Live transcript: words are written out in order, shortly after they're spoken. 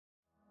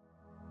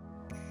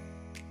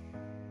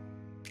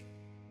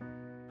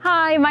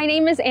Hi, my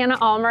name is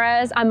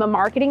Almaraz. I'm a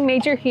marketing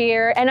major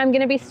here, and I'm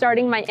going to be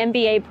starting my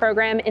MBA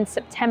program in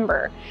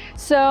September.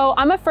 So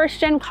I'm a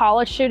first-gen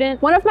college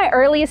student. One of my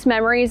earliest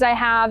memories I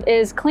have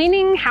is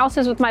cleaning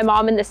houses with my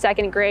mom in the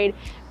second grade.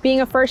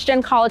 Being a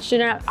first-gen college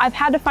student, I've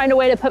had to find a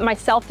way to put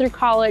myself through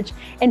college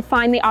and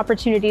find the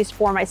opportunities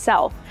for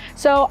myself.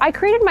 So I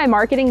created my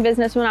marketing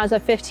business when I was a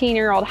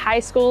 15-year-old high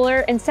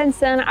schooler, and since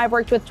then I've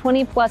worked with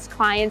 20+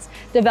 clients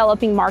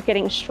developing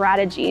marketing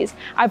strategies.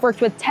 I've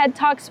worked with TED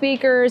Talk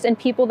speakers and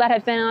people that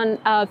have been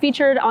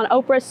featured on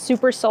Oprah's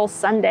Super Soul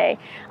Sunday.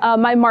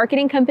 My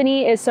marketing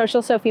company is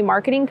Social Sophie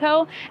Marketing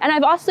Co., and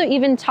I've also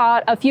even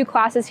taught a few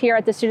classes here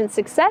at the Student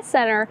Success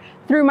Center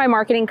through my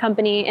marketing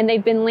company, and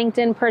they've been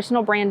LinkedIn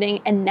personal branding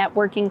and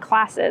networking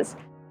classes.